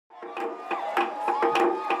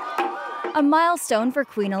A milestone for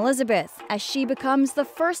Queen Elizabeth, as she becomes the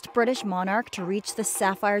first British monarch to reach the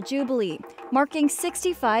Sapphire Jubilee, marking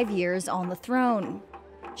 65 years on the throne.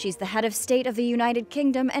 She's the head of state of the United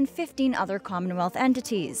Kingdom and 15 other Commonwealth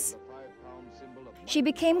entities. She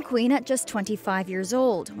became queen at just 25 years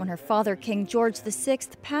old, when her father, King George VI,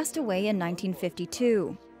 passed away in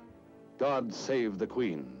 1952. God save the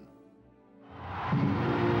Queen.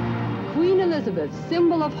 Queen Elizabeth,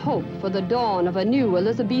 symbol of hope for the dawn of a new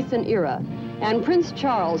Elizabethan era, and Prince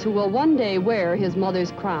Charles, who will one day wear his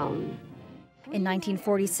mother's crown. In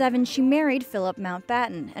 1947, she married Philip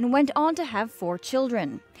Mountbatten and went on to have 4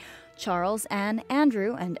 children: Charles, Anne,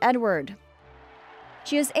 Andrew, and Edward.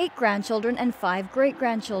 She has 8 grandchildren and 5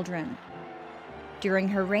 great-grandchildren. During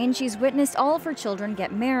her reign, she's witnessed all of her children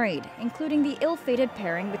get married, including the ill-fated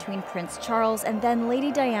pairing between Prince Charles and then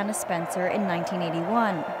Lady Diana Spencer in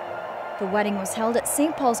 1981. The wedding was held at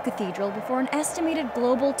St. Paul's Cathedral before an estimated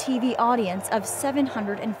global TV audience of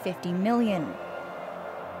 750 million.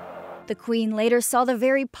 The Queen later saw the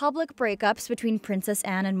very public breakups between Princess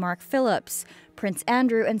Anne and Mark Phillips, Prince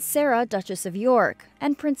Andrew and Sarah, Duchess of York,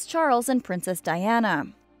 and Prince Charles and Princess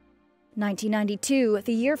Diana. 1992,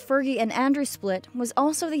 the year Fergie and Andrew split, was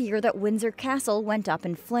also the year that Windsor Castle went up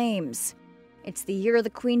in flames. It's the year the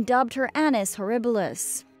Queen dubbed her Annus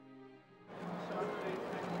Horribilis.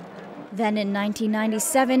 Then in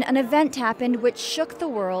 1997, an event happened which shook the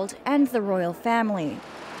world and the royal family.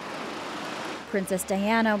 Princess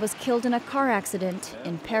Diana was killed in a car accident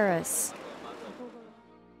in Paris.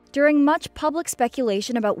 During much public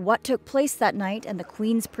speculation about what took place that night and the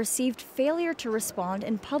Queen's perceived failure to respond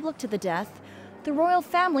in public to the death, the royal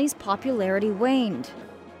family's popularity waned.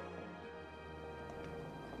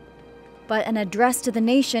 But an address to the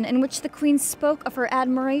nation in which the Queen spoke of her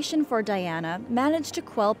admiration for Diana managed to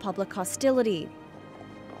quell public hostility.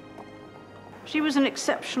 She was an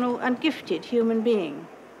exceptional and gifted human being.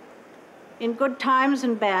 In good times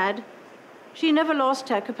and bad, she never lost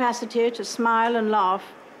her capacity to smile and laugh,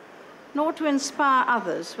 nor to inspire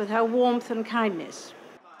others with her warmth and kindness.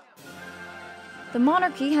 The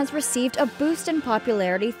monarchy has received a boost in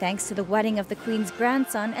popularity thanks to the wedding of the Queen's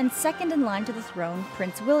grandson and second in line to the throne,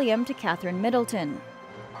 Prince William, to Catherine Middleton.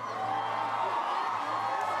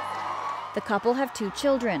 The couple have 2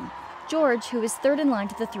 children, George, who is third in line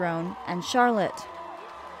to the throne, and Charlotte.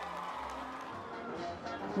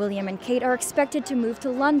 William and Kate are expected to move to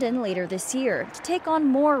London later this year to take on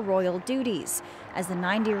more royal duties, as the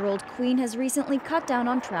 90-year-old Queen has recently cut down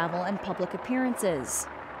on travel and public appearances.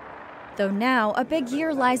 Though now, a big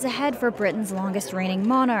year lies ahead for Britain's longest-reigning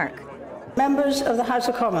monarch. Members of the House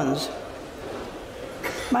of Commons,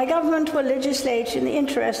 my government will legislate in the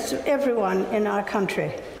interests of everyone in our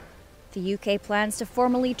country. The UK plans to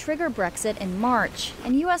formally trigger Brexit in March,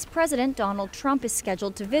 and US President Donald Trump is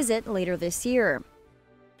scheduled to visit later this year.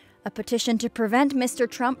 A petition to prevent Mr.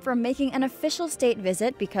 Trump from making an official state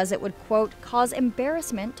visit because it would, quote, cause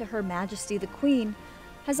embarrassment to Her Majesty the Queen,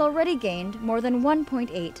 has already gained more than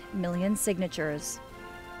 1.8 million signatures.